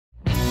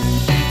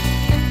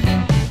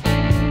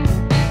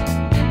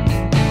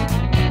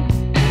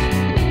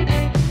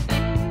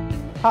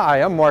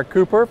Hi, I'm Marc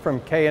Cooper from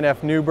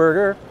KNF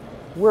Neuberger.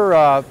 We're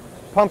a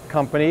pump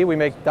company. We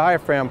make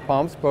diaphragm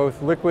pumps,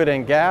 both liquid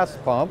and gas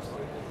pumps.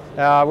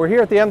 We're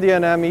here at the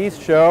MD&M East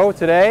show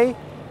today,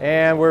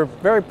 and we're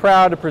very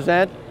proud to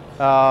present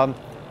our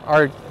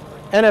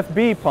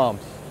NFB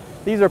pumps.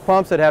 These are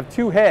pumps that have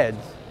two heads.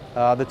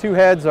 The two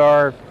heads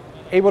are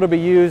able to be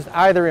used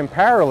either in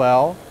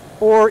parallel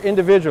or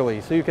individually,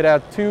 so you could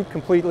have two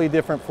completely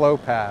different flow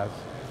paths.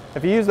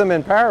 If you use them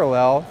in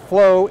parallel,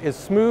 flow is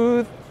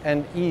smooth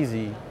and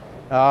easy.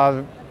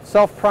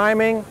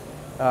 Self-priming,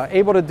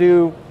 able to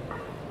do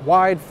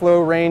wide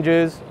flow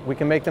ranges. We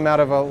can make them out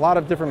of a lot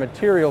of different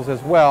materials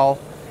as well,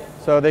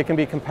 so they can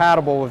be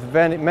compatible with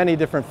many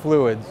different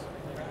fluids.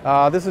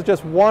 This is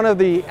just one of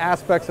the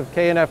aspects of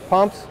KNF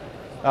pumps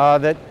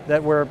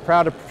that we're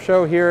proud to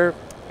show here,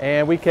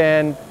 and we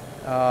can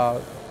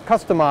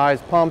customize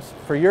pumps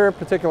for your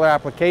particular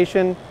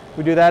application.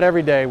 We do that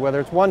every day, whether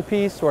it's one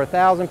piece or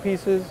 1,000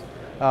 pieces.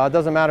 It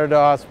doesn't matter to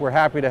us. We're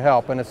happy to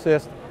help and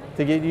assist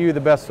to get you the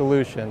best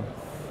solution.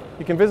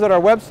 You can visit our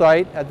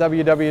website at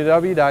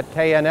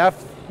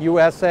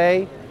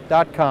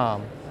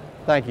www.knfusa.com.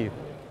 Thank you.